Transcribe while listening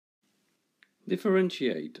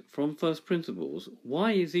Differentiate from first principles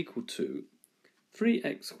y is equal to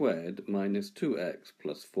 3x squared minus 2x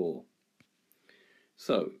plus 4.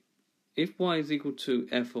 So, if y is equal to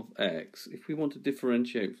f of x, if we want to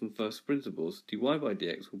differentiate from first principles, dy by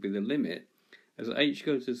dx will be the limit as h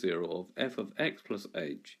goes to 0 of f of x plus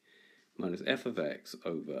h minus f of x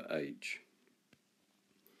over h.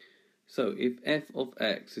 So, if f of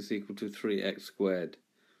x is equal to 3x squared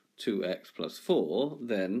 2x plus 4,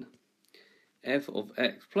 then f of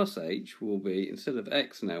x plus h will be, instead of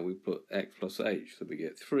x now, we put x plus h. So we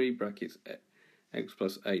get 3 brackets x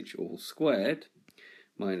plus h all squared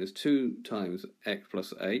minus 2 times x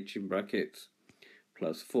plus h in brackets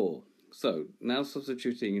plus 4. So now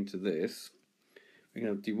substituting into this, we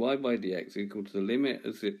have dy by dx equal to the limit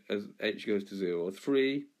as h goes to 0 of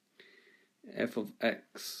 3 f of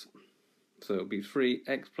x. So it'll be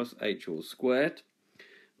 3x plus h all squared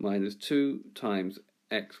minus 2 times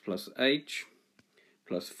x plus h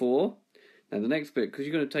plus 4. Now the next bit, because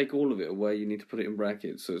you're going to take all of it away, you need to put it in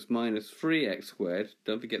brackets. So it's minus 3x squared,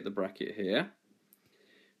 don't forget the bracket here,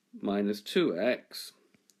 minus 2x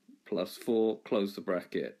plus 4, close the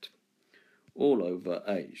bracket, all over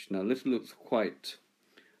h. Now this looks quite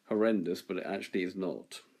horrendous, but it actually is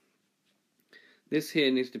not. This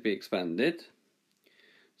here needs to be expanded.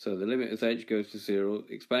 So the limit as h goes to 0,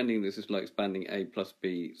 expanding this is like expanding a plus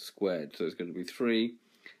b squared. So it's going to be 3x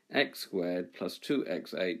squared plus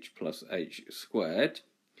 2xh plus h squared.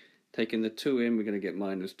 Taking the 2 in, we're going to get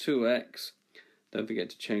minus 2x. Don't forget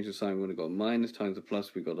to change the sign. We're going to go minus times the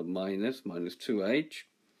plus. We've got a minus 2h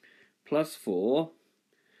plus 4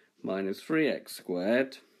 minus 3x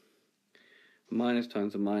squared. Minus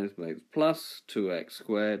times the minus makes plus 2x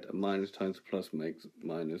squared, and minus times the plus makes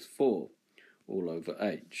minus 4 all over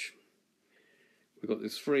h. We've got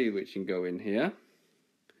this 3 which can go in here.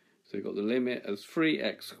 So we've got the limit as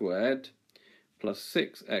 3x squared plus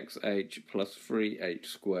 6xh plus 3h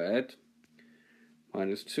squared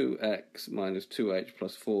minus 2x minus 2h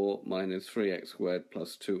plus 4 minus 3x squared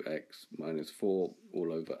plus 2x minus 4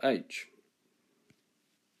 all over h.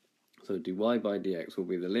 So dy by dx will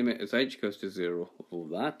be the limit as h goes to 0 of all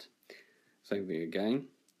that. Same thing again.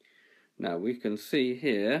 Now we can see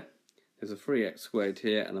here there's a 3x squared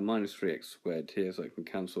here and a minus 3x squared here, so it can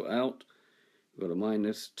cancel out. We've got a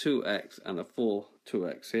minus 2x and a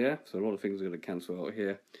 2x here, so a lot of things are going to cancel out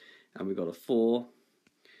here. And we've got a 4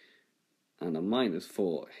 and a minus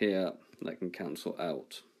 4 here that can cancel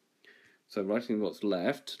out. So writing what's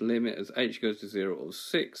left, limit as h goes to 0 of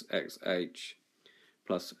 6xh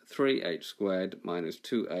plus 3h squared minus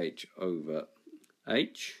 2h over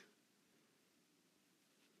h.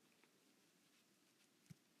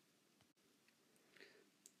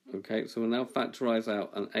 Okay, so we'll now factorise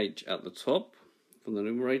out an h at the top from the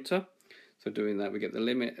numerator. So doing that, we get the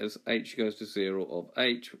limit as h goes to 0 of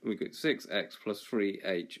h. We get 6x plus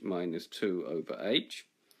 3h minus 2 over h.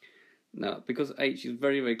 Now, because h is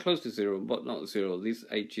very, very close to 0, but not 0, these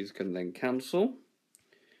h's can then cancel.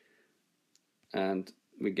 And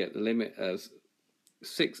we get the limit as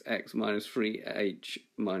 6x minus 3h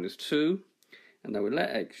minus 2. And now we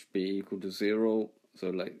let x be equal to 0.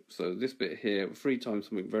 So this bit here, 3 times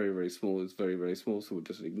something very, very small is very, very small, so we'll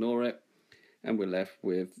just ignore it. And we're left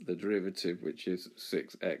with the derivative, which is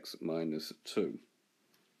 6x minus 2.